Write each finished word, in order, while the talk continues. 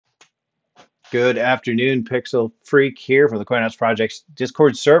Good afternoon, Pixel Freak here from the CoinOps Project's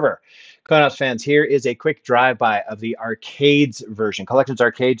Discord server. CoinOps fans, here is a quick drive-by of the Arcades version. Collections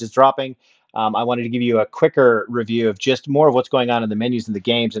Arcades is dropping. I wanted to give you a quicker review of just more of what's going on in the menus and the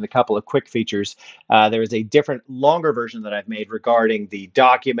games and a couple of quick features. There is a different, longer version that I've made regarding the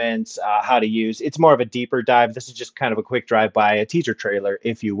documents, how to use. It's more of a deeper dive. This is just kind of a quick drive-by, a teaser trailer,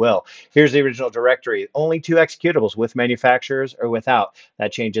 if you will. Here's the original directory. Only two executables, with manufacturers or without.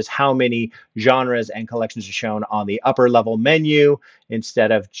 That changes how many genres and collections are shown on the upper level menu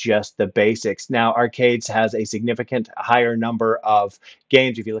instead of just the basics. Now, Arcades has a significant higher number of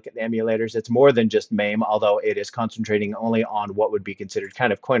games. If you look at the emulators, it's more than just MAME, although it is concentrating only on what would be considered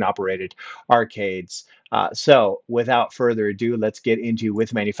kind of coin operated arcades. So without further ado, let's get into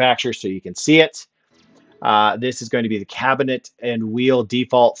with manufacturer so you can see it. This is going to be the cabinet and wheel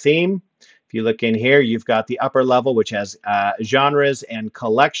default theme. If you look in here, you've got the upper level, which has genres and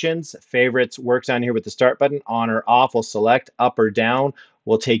collections. Favorites works on here with the start button. On or off will select. Up or down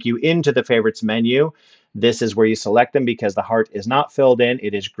will take you into the favorites menu. This is where you select them because the heart is not filled in.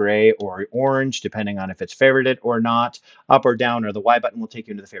 It is gray or orange, depending on if it's favorited or not. Up or down or the Y button will take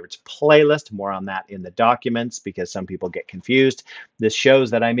you into the favorites playlist. More on that in the documents because some people get confused. This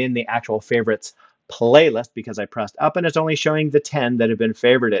shows that I'm in the actual favorites playlist because I pressed up and it's only showing the 10 that have been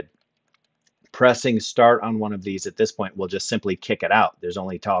favorited. Pressing start on one of these at this point will just simply kick it out. There's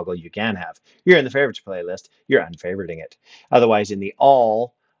only toggle you can have. You're in the favorites playlist, you're unfavoriting it. Otherwise, in the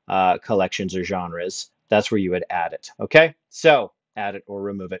all collections or genres, that's where you would add it. Okay, so add it or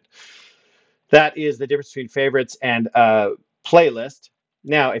remove it. That is the difference between favorites and playlist.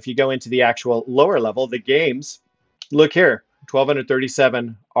 Now, if you go into the actual lower level, the games, look here,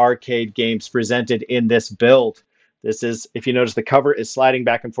 1,237 arcade games presented in this build. This is, if you notice, the cover is sliding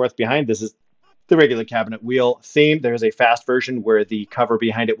back and forth behind. This is the regular cabinet wheel theme. There's a fast version where the cover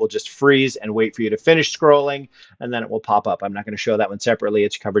behind it will just freeze and wait for you to finish scrolling, and then it will pop up. I'm not going to show that one separately.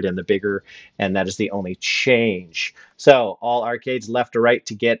 It's covered in the bigger, and that is the only change. So all arcades left to right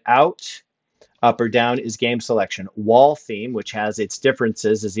to get out. Up or down is game selection. Wall theme, which has its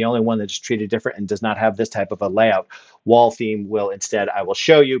differences, is the only one that's treated different and does not have this type of a layout. Wall theme will instead, I will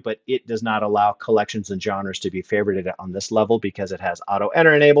show you, but it does not allow collections and genres to be favorited on this level because it has auto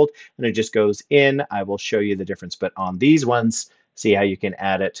enter enabled and it just goes in. I will show you the difference, but on these ones, see how you can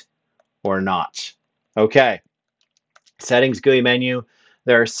add it or not. Okay. Settings GUI menu.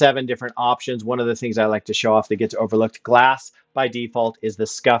 There are 7 different options. One of the things I like to show off that gets overlooked, glass by default is the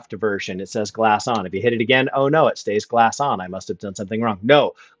scuffed version. It says glass on. If you hit it again, oh no, it stays glass on. I must have done something wrong.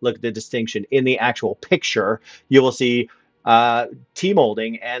 No, look at the distinction. In the actual picture, you will see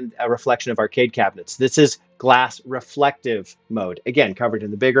T-molding and a reflection of arcade cabinets. This is glass reflective mode. Again, covered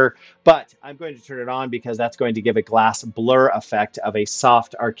in the bigger, but I'm going to turn it on because that's going to give a glass blur effect of a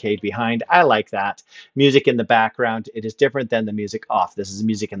soft arcade behind. I like that. Music in the background, it is different than the music off. This is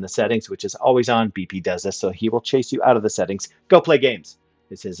music in the settings, which is always on. BP does this, so he will chase you out of the settings. Go play games.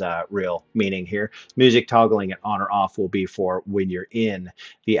 This is real meaning here. Music toggling it on or off will be for when you're in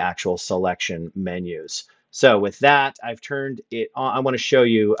the actual selection menus. So with that, I've turned it on. I want to show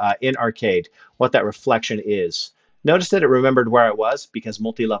you in Arcade what that reflection is. Notice that it remembered where it was because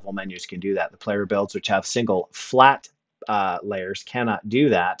multi-level menus can do that. The player builds, which have single flat layers, cannot do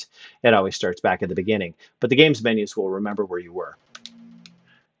that. It always starts back at the beginning. But the games menus will remember where you were.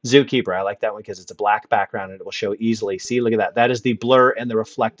 Zookeeper, I like that one because it's a black background and it will show easily. See, look at that. That is the blur and the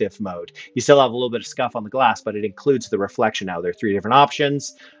reflective mode. You still have a little bit of scuff on the glass, but it includes the reflection now. There are 3 different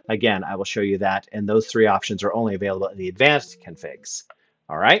options. Again, I will show you that, and those 3 options are only available in the advanced configs.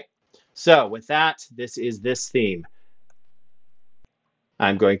 All right. So with that, this is this theme.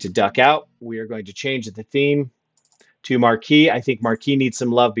 I'm going to duck out. We are going to change the theme to Marquee. I think Marquee needs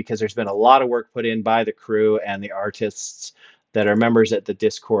some love because there's been a lot of work put in by the crew and the artists that are members at the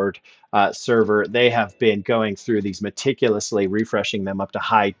Discord server. They have been going through these meticulously, refreshing them up to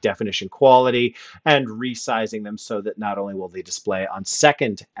high definition quality and resizing them so that not only will they display on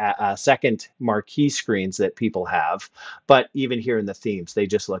second marquee screens that people have, but even here in the themes, they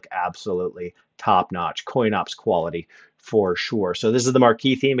just look absolutely top notch, CoinOps quality for sure. So this is the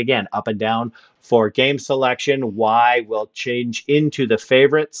marquee theme again, up and down for game selection. Y will change into the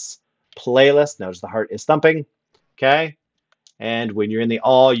favorites playlist. Notice the heart is thumping. Okay. And when you're in the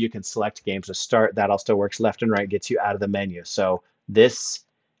all, you can select games to start. That also works left and right, gets you out of the menu. So this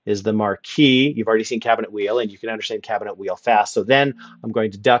is the marquee. You've already seen cabinet wheel, and you can understand cabinet wheel fast. So then I'm going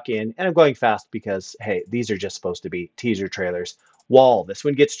to duck in, and I'm going fast because, hey, these are just supposed to be teaser trailers. Wall. This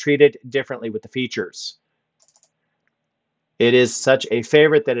one gets treated differently with the features. It is such a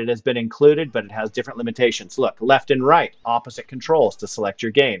favorite that it has been included, but it has different limitations. Look, left and right, opposite controls to select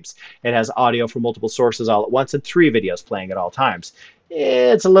your games. It has audio from multiple sources all at once and 3 videos playing at all times.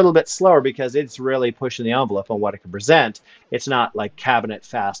 It's a little bit slower because it's really pushing the envelope on what it can present. It's not like cabinet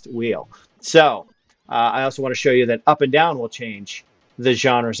fast wheel. So I also want to show you that up and down will change the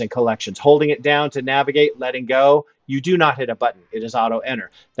genres and collections. Holding it down to navigate, letting go, you do not hit a button. It is auto enter.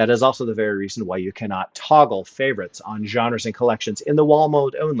 That is also the very reason why you cannot toggle favorites on genres and collections in the wall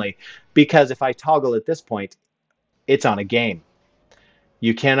mode only, because if I toggle at this point, it's on a game.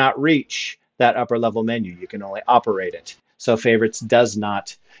 You cannot reach that upper level menu. You can only operate it. So favorites does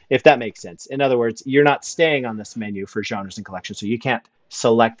not, if that makes sense. In other words, you're not staying on this menu for genres and collections, so you can't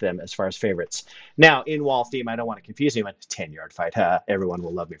select them as far as favorites. Now, in wall theme, I don't want to confuse anyone. 10-yard fight. Everyone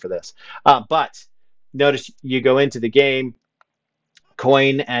will love me for this. But notice you go into the game,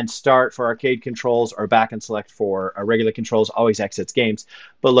 coin and start for arcade controls, or back and select for regular controls, always exits games.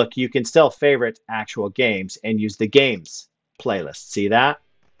 But look, you can still favorite actual games and use the games playlist. See that?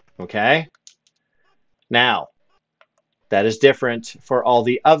 Okay. Now, that is different for all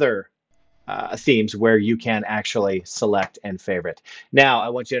the other themes where you can actually select and favorite. Now, I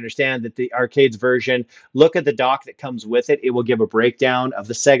want you to understand that the arcades version, look at the dock that comes with it. It will give a breakdown of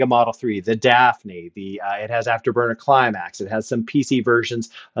the Sega Model 3, the Daphne, it has Afterburner Climax. It has some PC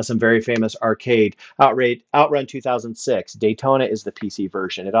versions of some very famous arcade. Outrun 2006. Daytona is the PC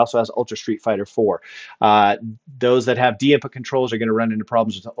version. It also has Ultra Street Fighter 4. Those that have D-input controls are going to run into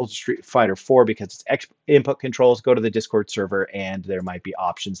problems with Ultra Street Fighter 4 because it's X input controls. Go to the Discord server and there might be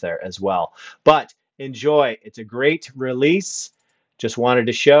options there as well. But enjoy. It's a great release. Just wanted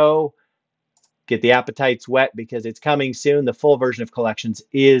to show, get the appetites wet because it's coming soon. The full version of Collections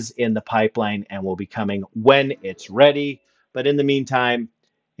is in the pipeline and will be coming when it's ready. But in the meantime,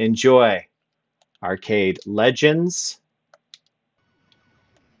 enjoy Arcade Legends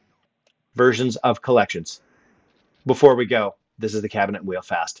versions of Collections. Before we go, this is the cabinet wheel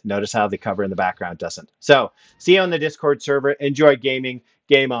fast. Notice how the cover in the background doesn't. So see you on the Discord server. Enjoy gaming.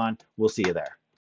 Game on. We'll see you there.